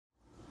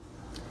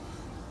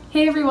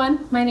Hey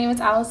everyone, my name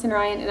is Allison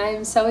Ryan and I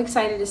am so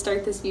excited to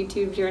start this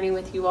YouTube journey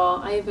with you all.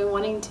 I have been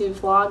wanting to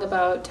vlog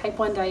about type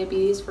 1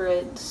 diabetes for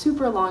a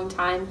super long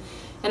time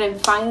and I'm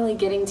finally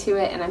getting to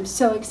it and I'm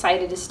so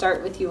excited to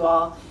start with you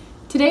all.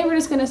 Today we're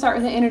just going to start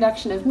with an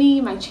introduction of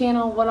me, my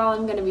channel, what all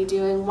I'm going to be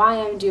doing, why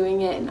I'm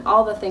doing it, and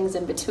all the things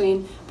in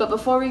between. But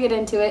before we get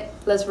into it,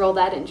 let's roll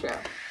that intro.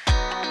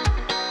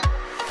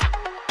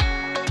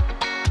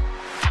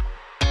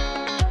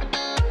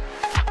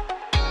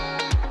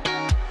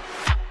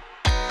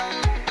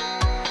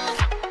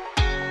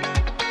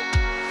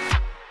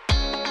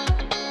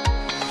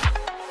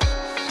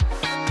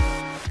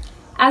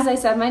 As I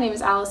said, my name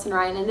is Allison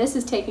Ryan and this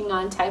is Taking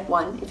On Type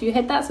 1. If you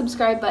hit that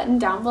subscribe button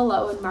down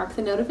below and mark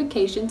the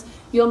notifications,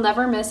 you'll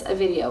never miss a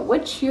video,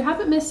 which you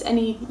haven't missed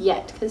any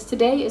yet, because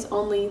today is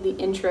only the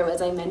intro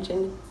as I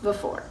mentioned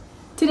before.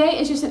 Today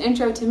is just an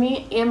intro to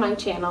me and my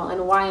channel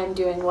and why I'm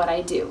doing what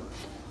I do.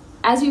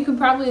 As you can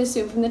probably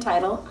assume from the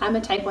title, I'm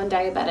a type 1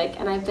 diabetic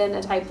and I've been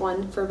a type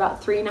 1 for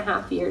about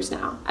 3.5 years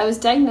now. I was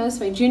diagnosed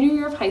my junior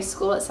year of high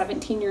school at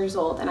 17 years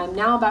old and I'm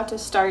now about to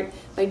start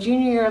my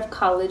junior year of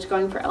college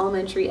going for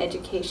elementary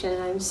education,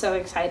 and I'm so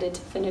excited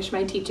to finish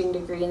my teaching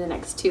degree in the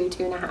next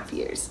 2.5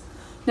 years.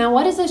 Now,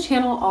 what is this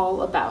channel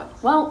all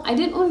about? Well, I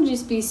didn't want to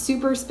just be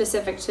super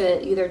specific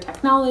to either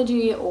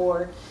technology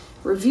or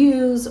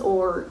reviews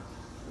or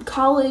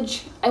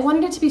college. I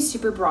wanted it to be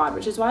super broad,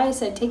 which is why I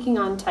said taking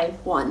on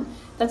type 1.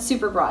 That's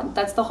super broad.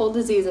 That's the whole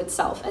disease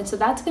itself. And so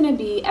that's going to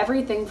be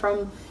everything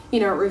from,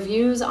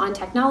 reviews on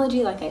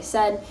technology, like I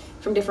said,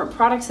 from different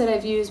products that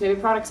I've used, maybe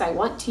products I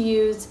want to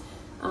use,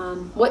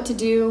 what to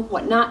do,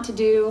 what not to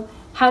do,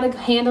 how to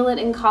handle it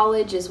in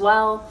college as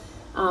well,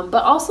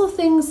 but also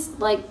things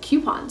like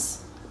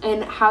coupons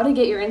and how to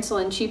get your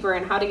insulin cheaper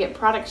and how to get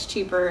products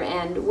cheaper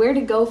and where to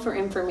go for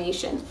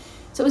information.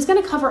 So it's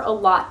going to cover a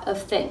lot of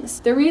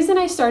things. The reason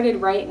I started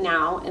right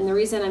now and the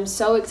reason I'm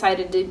so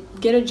excited to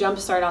get a jump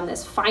start on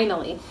this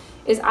finally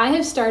is I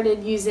have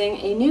started using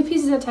a new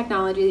piece of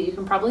technology that you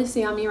can probably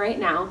see on me right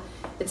now.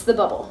 It's the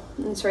bubble.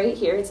 It's right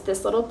here. It's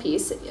this little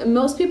piece.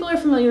 Most people are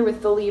familiar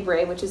with the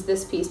Libre, which is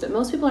this piece, but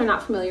most people are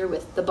not familiar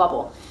with the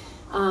bubble.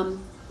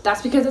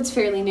 That's because it's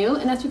fairly new,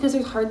 and that's because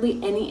there's hardly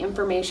any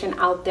information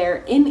out there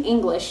in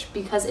English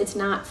because it's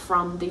not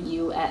from the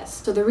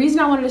US. So the reason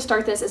I wanted to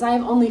start this is I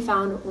have only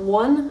found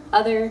one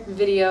other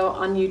video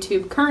on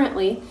YouTube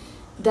currently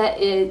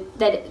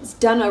that's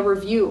done a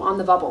review on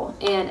the bubble,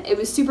 and it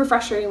was super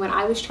frustrating when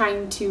I was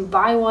trying to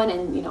buy one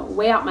and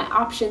weigh out my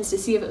options to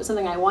see if it was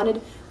something I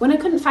wanted when I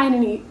couldn't find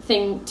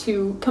anything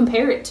to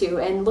compare it to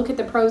and look at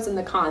the pros and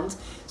the cons.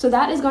 So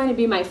that is going to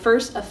be my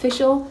first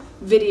official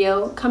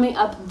video coming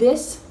up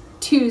this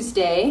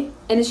Tuesday,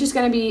 and it's just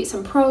going to be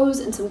some pros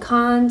and some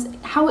cons,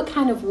 how it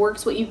kind of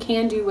works, what you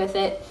can do with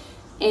it,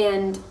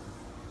 and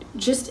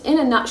just in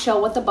a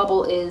nutshell what the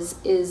bubble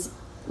is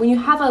when you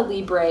have a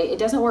Libre, it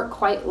doesn't work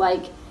quite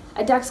like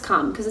a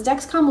Dexcom, because a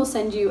Dexcom will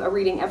send you a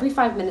reading every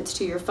 5 minutes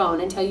to your phone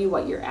and tell you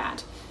what you're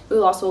at. It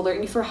will also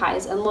alert you for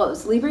highs and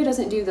lows. Libre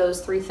doesn't do those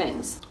three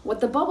things.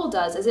 What the bubble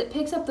does is it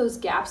picks up those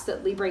gaps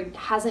that Libre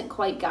hasn't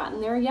quite gotten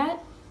there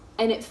yet,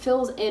 and it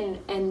fills in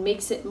and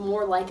makes it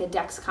more like a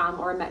Dexcom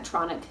or a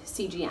Medtronic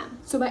CGM.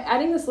 So by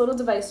adding this little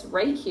device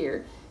right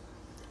here,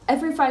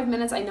 every 5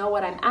 minutes I know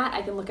what I'm at.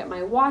 I can look at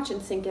my watch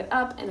and sync it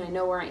up, and I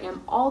know where I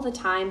am all the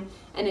time,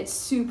 and it's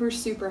super,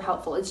 super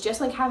helpful. It's just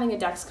like having a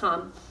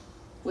Dexcom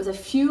with a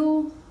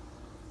few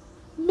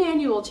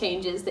manual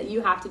changes that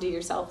you have to do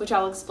yourself, which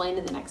I'll explain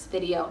in the next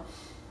video.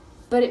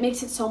 But it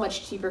makes it so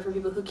much cheaper for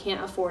people who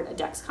can't afford a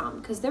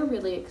Dexcom because they're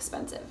really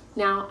expensive.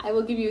 Now, I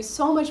will give you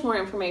so much more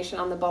information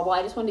on the bubble.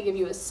 I just wanted to give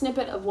you a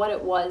snippet of what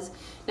it was.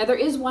 Now, there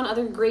is one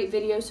other great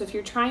video, so if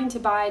you're trying to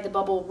buy the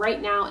bubble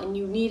right now and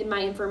you need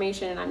my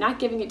information and I'm not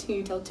giving it to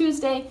you till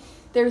Tuesday,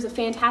 there's a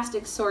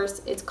fantastic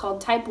source. It's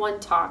called Type 1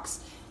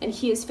 Talks, and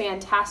he is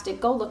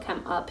fantastic. Go look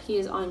him up. He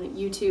is on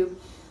YouTube,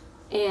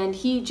 and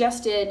he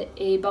just did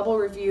a bubble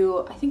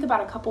review, I think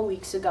about a couple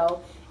weeks ago.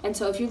 And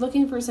so if you're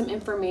looking for some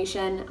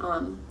information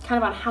kind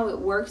of on how it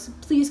works,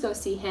 please go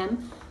see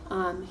him.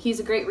 He's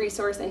a great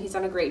resource and he's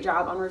done a great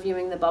job on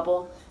reviewing the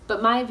bubble.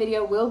 But my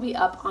video will be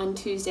up on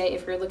Tuesday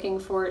if you're looking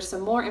for some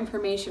more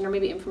information, or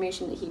maybe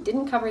information that he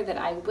didn't cover that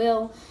I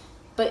will.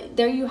 But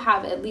there you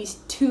have at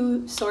least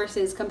 2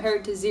 sources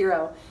compared to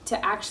 0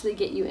 to actually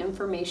get you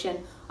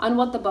information on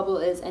what the bubble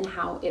is and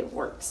how it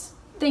works.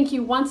 Thank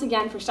you once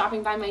again for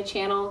stopping by my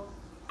channel.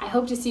 I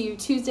hope to see you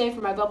Tuesday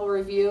for my bubble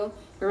review.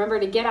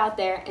 Remember to get out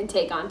there and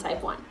take on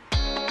type 1.